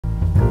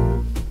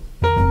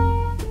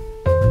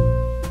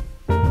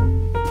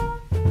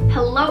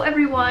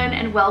everyone,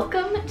 and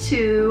welcome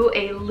to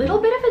a little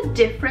bit of a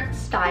different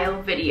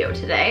style video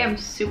today. I'm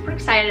super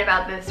excited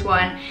about this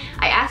one.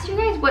 I asked you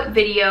guys what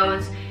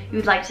videos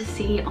you'd like to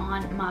see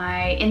on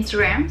my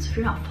Instagram, so if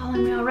you're not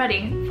following me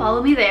already,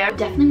 follow me there.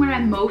 Definitely where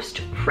I'm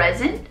most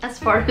present as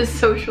far as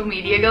social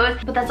media goes,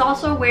 but that's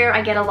also where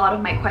I get a lot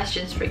of my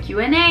questions for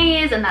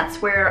Q&As, and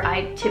that's where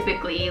I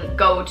typically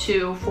go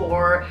to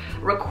for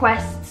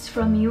requests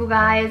from you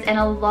guys. And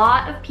a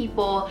lot of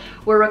people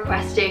were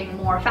requesting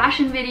more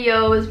fashion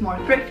videos, more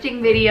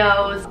thrifting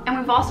videos, and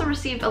we've also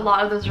received a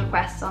lot of those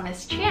requests on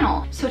this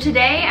channel. So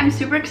today I'm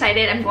super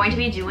excited. I'm going to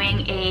be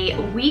doing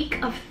a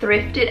week of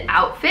thrifted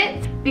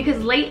outfits,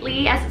 because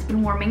lately, as it's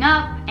been warming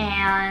up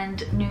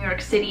and New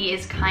York City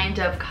is kind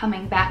of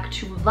coming back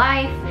to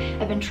life,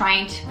 I've been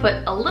trying to put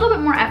a little bit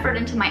more effort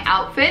into my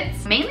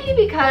outfits, mainly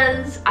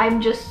because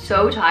I'm just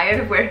so tired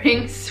of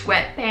wearing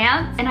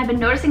sweatpants. And I've been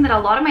noticing that a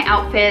lot of my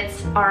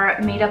outfits are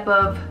made up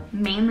of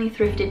mainly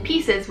thrifted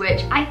pieces,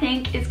 which I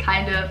think is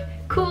kind of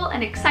cool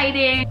and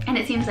exciting, and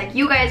it seems like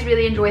you guys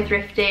really enjoy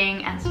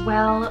thrifting as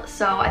well,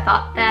 so I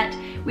thought that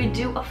we'd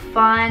do a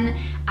fun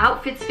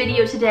outfits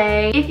video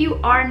today. If you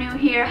are new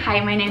here,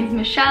 hi, my name is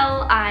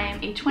Michelle. I'm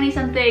a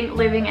 20-something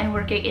living and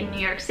working in New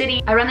York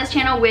City. I run this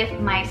channel with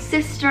my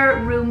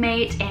sister,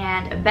 roommate,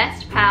 and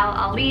best pal,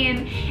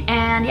 Aline,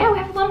 and yeah, we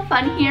have a lot of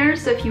fun here,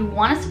 so if you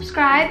want to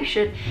subscribe, you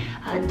should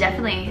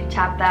definitely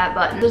tap that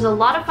button. There's a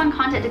lot of fun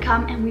content to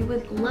come, and we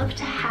would love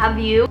to have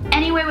you.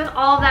 Anyway, with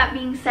all of that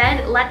being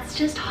said, let's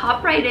just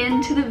hop right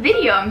into the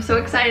video. I'm so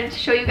excited to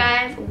show you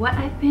guys what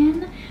I've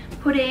been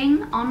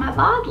putting on my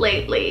bod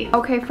lately.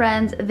 Okay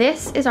friends,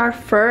 this is our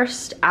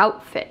first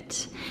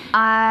outfit.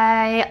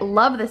 I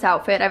love this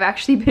outfit. I've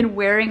actually been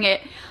wearing it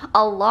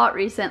a lot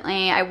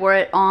recently. I wore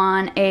it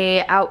on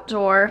a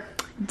outdoor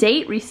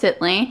date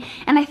recently,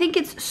 and I think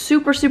it's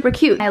super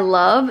cute. I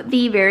love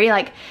the very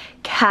like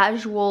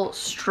casual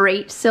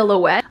straight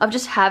silhouette of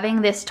just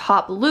having this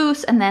top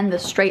loose and then the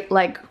straight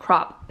leg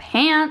crop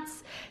pants.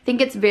 I think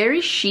it's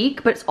very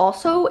chic, but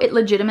it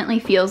legitimately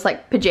feels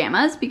like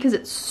pajamas because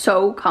it's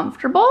so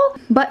comfortable.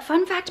 But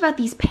fun fact about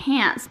these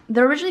pants,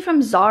 they're originally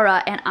from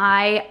Zara, and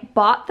I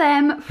bought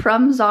them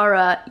from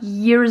Zara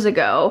years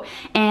ago,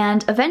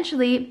 and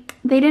eventually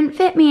they didn't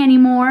fit me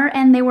anymore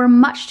and they were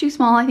much too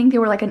small. I think they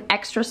were like an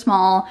extra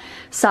small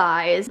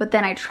size, but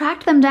then I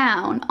tracked them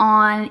down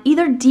on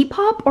either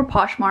Depop or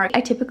Poshmark.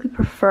 I typically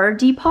prefer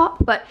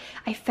Depop, but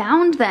I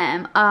found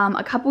them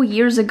a couple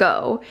years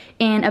ago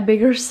in a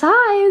bigger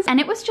size, and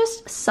it was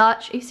just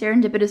such a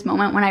serendipitous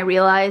moment when I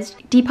realized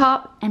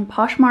Depop and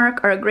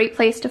Poshmark are a great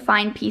place to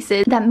find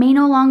pieces that may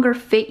no longer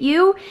fit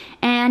you.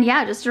 And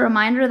yeah, just a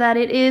reminder that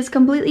it is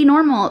completely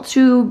normal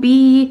to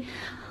be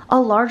a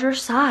larger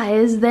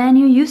size than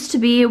you used to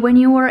be when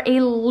you were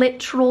a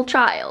literal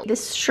child.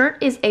 This shirt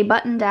is a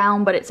button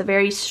down, but it's a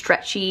very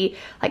stretchy,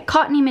 like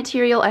cottony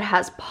material. It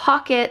has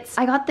pockets.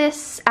 I got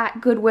this at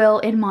Goodwill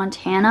in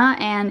Montana,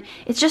 and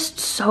it's just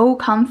so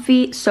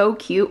comfy, so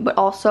cute, but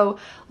also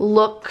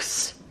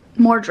looks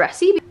more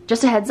dressy.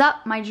 Just a heads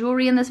up, my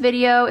jewelry in this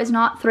video is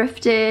not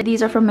thrifted.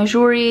 These are from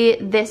Missouri.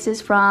 This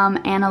is from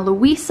Ana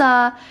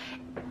Luisa,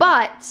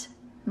 but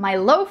my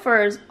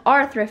loafers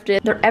are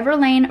thrifted. They're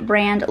Everlane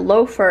brand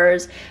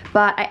loafers,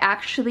 but I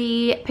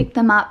actually picked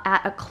them up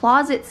at a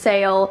closet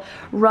sale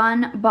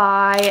run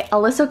by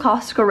Alyssa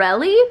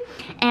Coscarelli,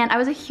 and I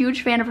was a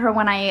huge fan of her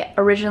when I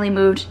originally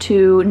moved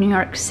to New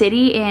York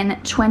City in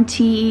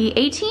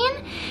 2018,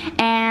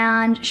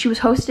 and she was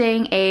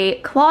hosting a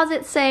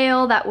closet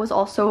sale that was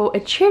also a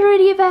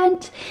charity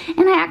event,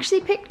 and I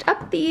actually picked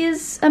up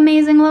these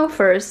amazing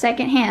loafers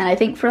secondhand, I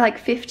think for like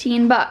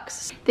 15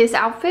 bucks. This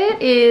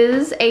outfit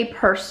is a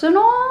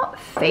personal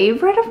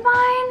favorite of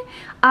mine.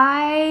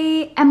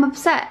 I am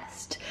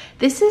obsessed.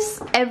 This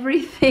is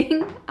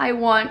everything I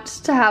want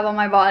to have on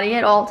my body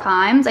at all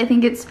times. I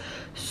think it's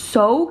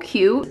so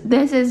cute.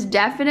 This is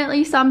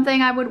definitely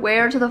something I would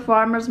wear to the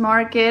farmer's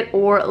market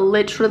or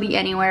literally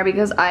anywhere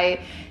because I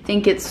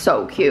think it's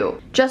so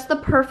cute. Just the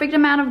perfect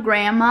amount of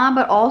grandma,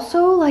 but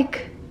also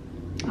like,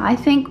 I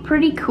think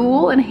pretty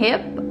cool and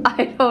hip.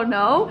 I don't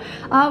know,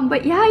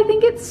 but yeah, I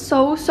think it's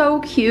so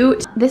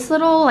cute. This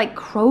little like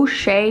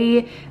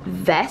crochet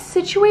vest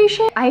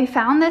situation, I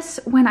found this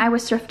when I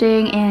was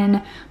thrifting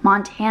in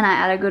Montana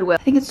at a Goodwill.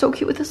 I think it's so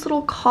cute with this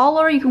little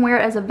collar. You can wear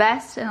it as a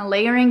vest and a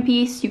layering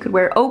piece. You could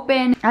wear it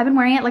open. I've been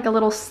wearing it like a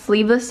little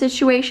sleeveless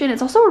situation.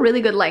 It's also a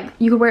really good length.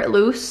 You could wear it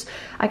loose.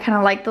 I kind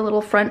of like the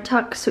little front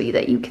tuck so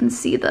that you can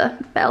see the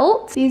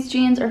belt. These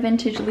jeans are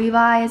vintage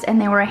Levi's, and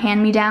they were a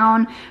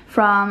hand-me-down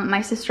from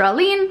my sister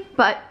Aline,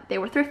 but they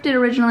were thrifted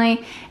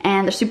originally,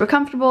 and they're super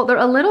comfortable. They're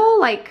a little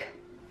like,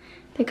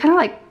 they kind of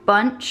like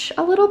bunch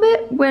a little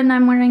bit when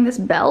I'm wearing this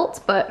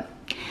belt, but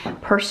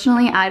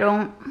personally I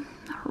don't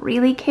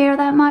really care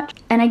that much.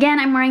 And again,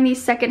 I'm wearing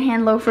these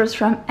secondhand loafers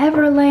from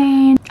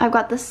Everlane. I've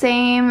got the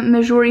same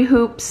Missouri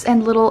hoops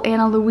and little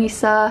Ana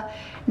Luisa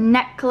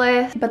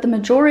necklace, but the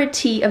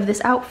majority of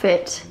this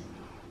outfit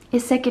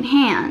is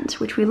secondhand,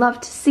 which we love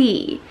to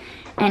see.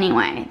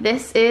 Anyway,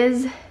 this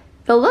is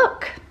the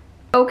look.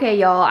 Okay,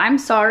 y'all, I'm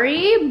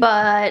sorry,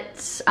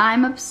 but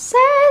I'm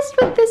obsessed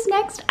with this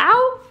next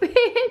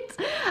outfit.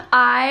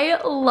 I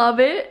love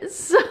it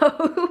so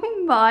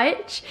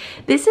much.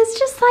 This is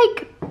just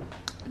like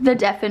the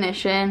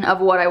definition of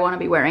what I want to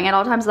be wearing at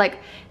all times. Like,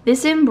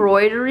 this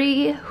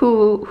embroidery,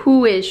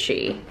 who is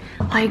she?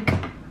 Like,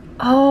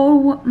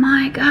 oh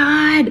my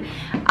God.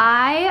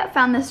 I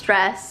found this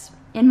dress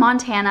in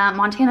Montana.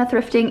 Montana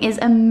thrifting is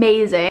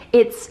amazing.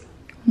 It's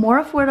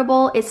more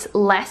affordable, it's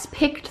less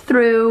picked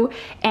through,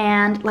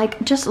 and like,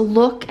 just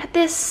look at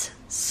this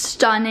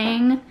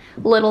stunning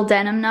little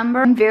denim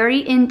number. I'm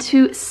very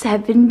into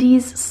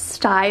 70s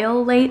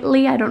style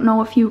lately. I don't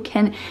know if you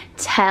can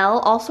tell.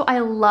 Also, I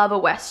love a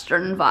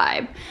Western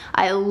vibe.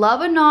 I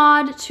love a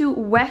nod to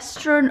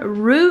Western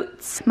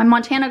roots. My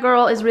Montana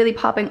girl is really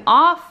popping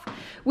off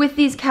with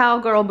these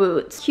cowgirl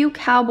boots. Cute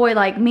Cowboy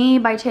Like Me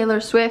by Taylor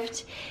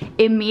Swift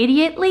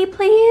immediately,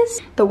 please.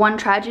 The one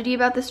tragedy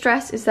about this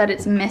dress is that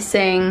it's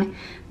missing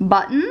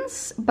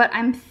buttons, but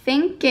I'm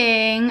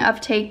thinking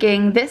of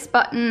taking this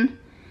button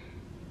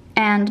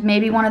and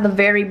maybe one of the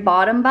very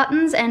bottom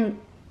buttons and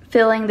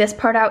filling this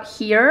part out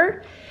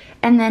here,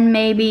 and then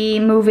maybe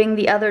moving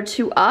the other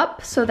two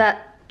up so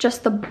that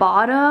just the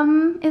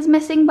bottom is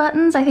missing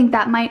buttons. I think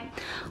that might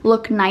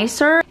look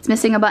nicer. It's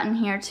missing a button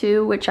here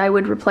too, which I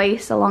would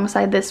replace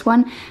alongside this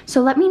one.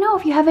 So let me know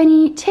if you have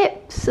any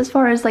tips as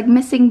far as like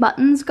missing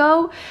buttons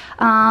go.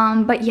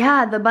 But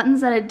yeah, the buttons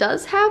that it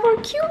does have are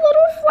cute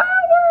little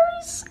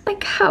flowers.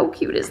 Like, how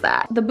cute is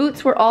that? The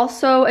boots were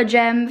also a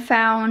gem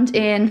found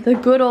in the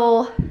good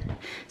old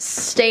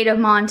state of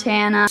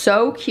Montana.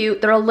 So cute.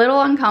 They're a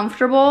little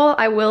uncomfortable,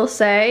 I will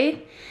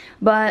say,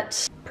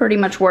 but pretty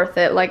much worth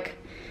it. Like,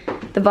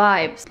 the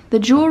vibes. The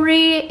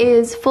jewelry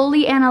is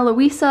fully Ana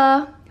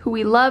Luisa, who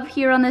we love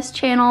here on this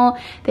channel.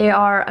 They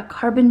are a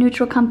carbon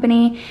neutral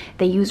company.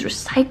 They use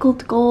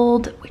recycled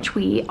gold, which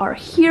we are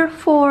here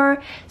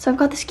for. So I've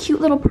got this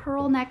cute little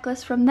pearl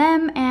necklace from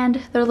them and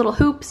their little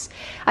hoops.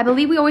 I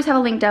believe we always have a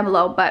link down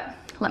below, but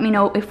let me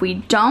know if we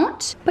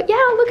don't. But yeah,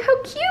 look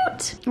how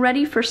cute.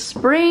 Ready for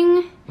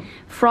spring,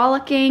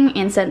 frolicking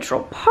in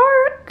Central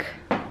Park.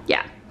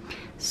 Yeah.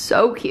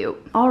 So cute.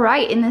 All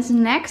right, in this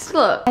next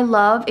look, I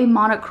love a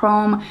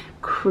monochrome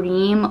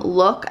cream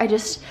look.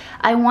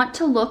 I want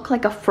to look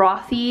like a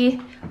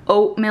frothy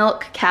oat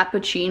milk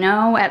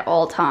cappuccino at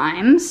all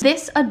times.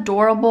 This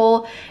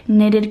adorable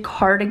knitted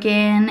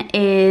cardigan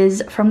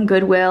is from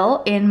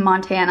Goodwill in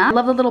Montana. I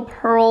love the little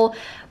pearl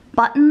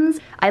buttons.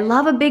 I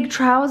love a big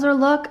trouser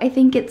look. I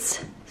think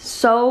it's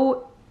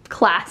so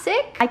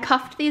classic. I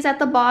cuffed these at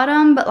the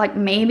bottom, but like,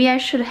 maybe I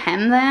should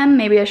hem them.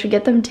 Maybe I should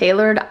get them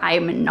tailored.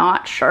 I'm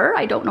not sure.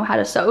 I don't know how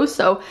to sew,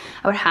 so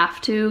I would have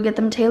to get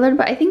them tailored,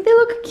 but I think they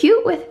look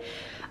cute with,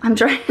 I'm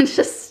trying to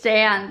just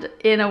stand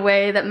in a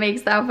way that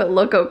makes the outfit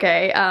look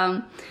okay.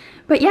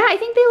 But yeah, I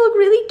think they look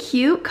really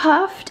cute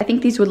cuffed. I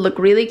think these would look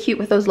really cute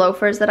with those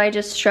loafers that I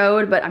just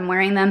showed, but I'm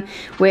wearing them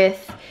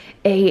with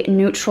a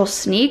neutral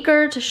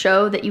sneaker to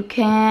show that you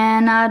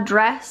can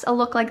dress a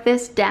look like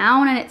this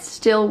down and it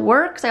still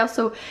works. I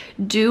also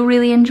do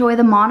really enjoy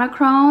the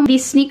monochrome.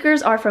 These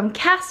sneakers are from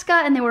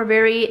Casca and they were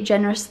very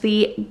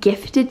generously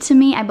gifted to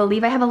me. I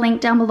believe I have a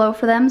link down below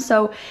for them,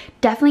 so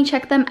definitely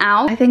check them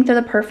out. I think they're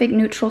the perfect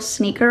neutral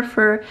sneaker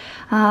for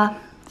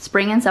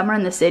spring and summer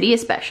in the city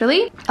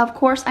especially. Of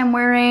course, I'm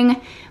wearing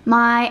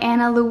my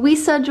Ana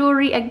Luisa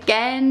jewelry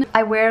again.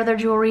 I wear their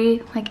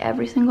jewelry like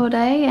every single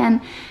day and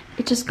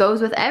it just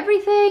goes with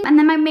everything. And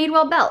then my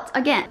Madewell belt,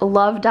 again,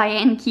 love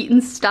Diane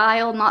Keaton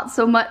style, not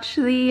so much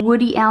the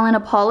Woody Allen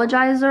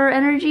apologizer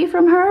energy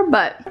from her,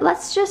 but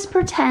let's just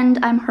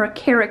pretend I'm her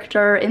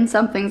character in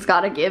Something's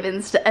Gotta Give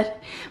instead,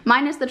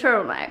 minus the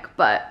turtleneck.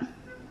 But,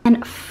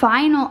 and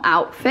final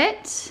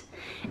outfit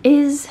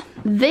is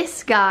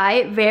this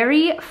guy,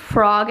 very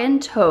Frog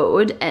and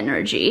Toad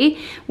energy,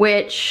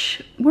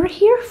 which we're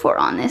here for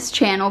on this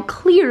channel,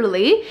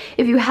 clearly,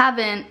 if you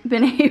haven't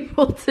been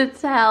able to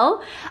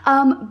tell.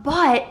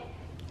 But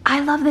I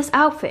love this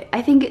outfit.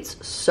 I think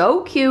it's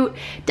so cute.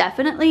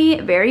 Definitely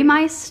very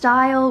my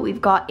style.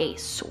 We've got a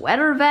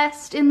sweater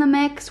vest in the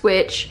mix,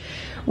 which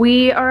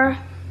we are,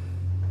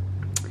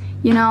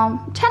 you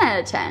know, 10 out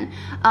of 10.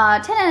 10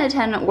 out of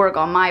 10 work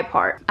on my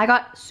part. I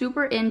got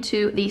super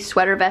into the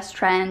sweater vest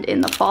trend in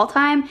the fall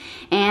time,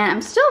 and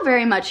I'm still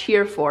very much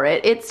here for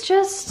it. It's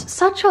just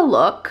such a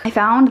look. I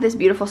found this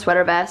beautiful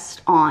sweater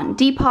vest on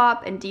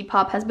Depop, and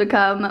Depop has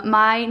become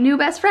my new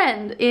best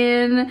friend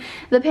in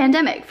the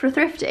pandemic for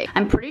thrifting.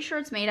 I'm pretty sure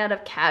it's made out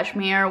of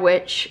cashmere,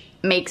 which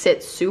makes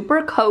it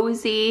super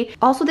cozy.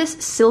 Also, this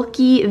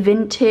silky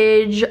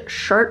vintage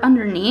shirt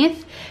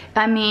underneath.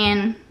 I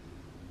mean,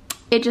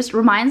 it just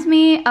reminds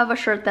me of a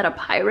shirt that a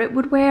pirate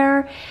would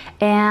wear,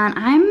 and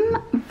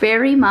I'm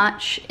very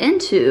much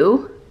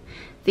into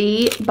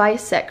the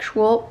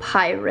bisexual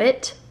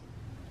pirate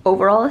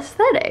overall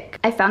aesthetic.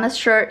 I found this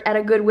shirt at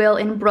a Goodwill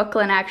in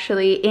Brooklyn,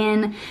 actually,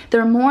 in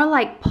their more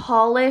like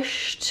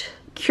polished,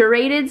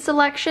 curated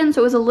selection,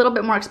 so it was a little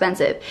bit more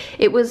expensive.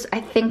 It was,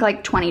 I think,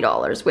 like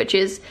 $20, which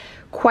is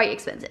quite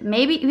expensive,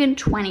 maybe even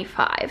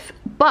 $25,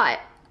 but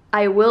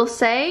I will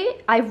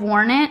say I've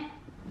worn it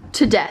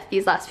to death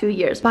these last few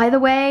years. By the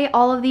way,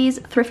 all of these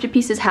thrifted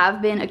pieces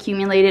have been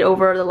accumulated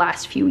over the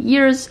last few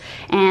years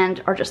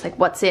and are just like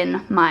what's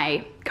in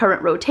my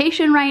current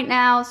rotation right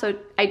now, so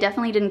I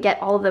definitely didn't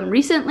get all of them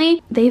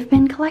recently. They've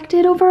been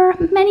collected over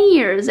many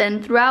years,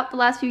 and throughout the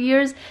last few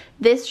years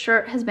this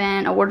shirt has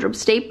been a wardrobe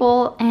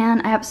staple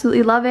and I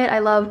absolutely love it. I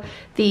love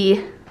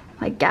the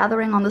like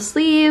gathering on the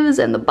sleeves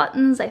and the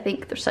buttons. I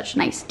think they're such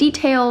nice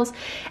details.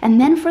 And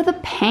then for the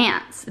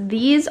pants,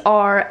 these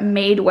are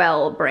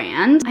Madewell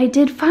brand. I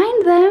did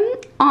find them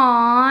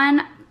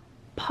on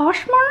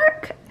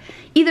Poshmark,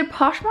 either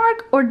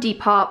Poshmark or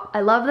Depop. I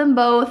love them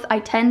both. I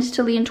tend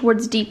to lean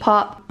towards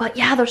Depop, but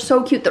yeah, they're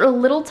so cute. They're a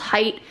little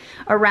tight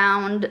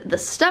around the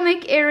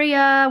stomach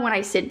area when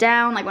I sit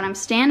down. Like when I'm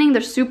standing,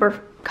 they're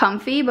super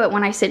comfy, but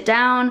when I sit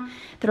down,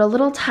 they're a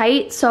little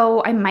tight,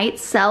 so I might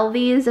sell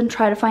these and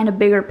try to find a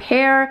bigger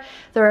pair.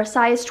 They're a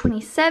size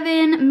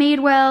 27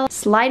 Madewell.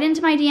 Slide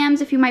into my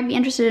DMs if you might be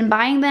interested in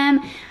buying them.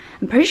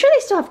 I'm pretty sure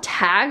they still have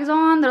tags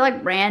on. They're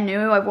like brand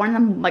new. I've worn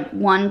them like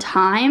one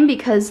time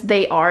because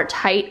they are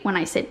tight when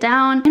I sit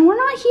down. And we're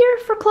not here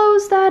for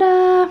clothes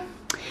that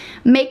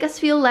make us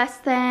feel less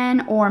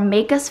than or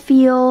make us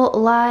feel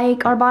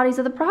like our bodies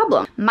are the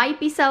problem.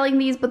 Might be selling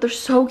these, but they're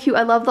so cute.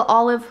 I love the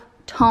olive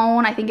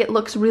tone. I think it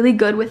looks really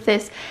good with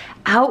this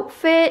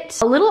outfit.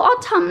 A little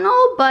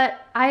autumnal,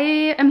 but I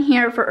am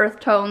here for earth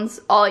tones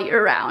all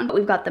year round.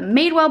 We've got the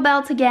Madewell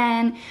belt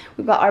again.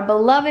 We've got our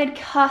beloved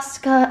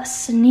Casca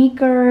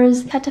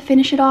sneakers. Had to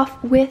finish it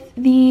off with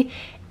the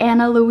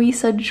Ana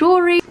Luisa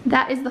jewelry.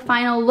 That is the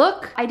final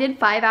look. I did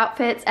 5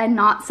 outfits and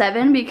not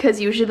 7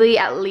 because usually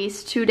at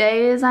least 2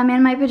 days I'm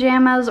in my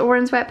pajamas or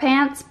in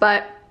sweatpants,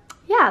 but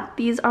yeah,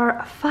 these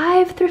are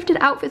 5 thrifted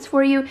outfits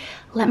for you.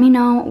 Let me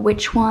know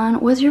which one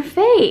was your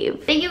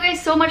fave. Thank you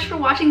guys so much for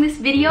watching this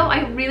video.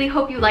 I really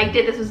hope you liked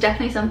it. This was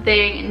definitely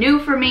something new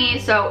for me.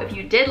 So if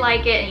you did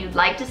like it and you'd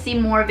like to see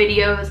more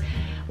videos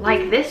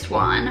like this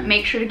one,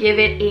 make sure to give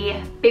it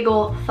a big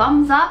ol'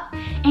 thumbs up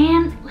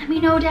and let me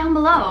know down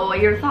below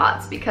your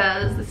thoughts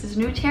because this is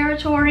new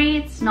territory.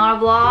 It's not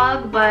a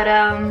vlog, but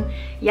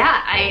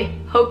yeah, I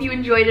hope you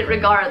enjoyed it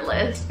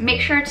regardless.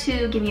 Make sure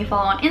to give me a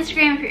follow on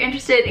Instagram if you're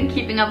interested in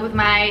keeping up with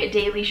my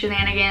daily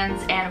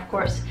shenanigans, and of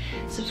course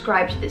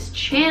subscribe to this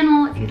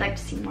channel if you'd like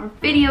to see more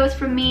videos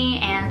from me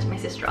and my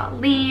sister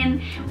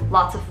Aline.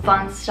 Lots of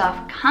fun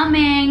stuff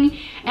coming.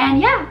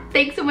 And yeah,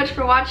 thanks so much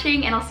for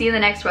watching and I'll see you in the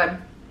next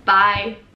one. Bye.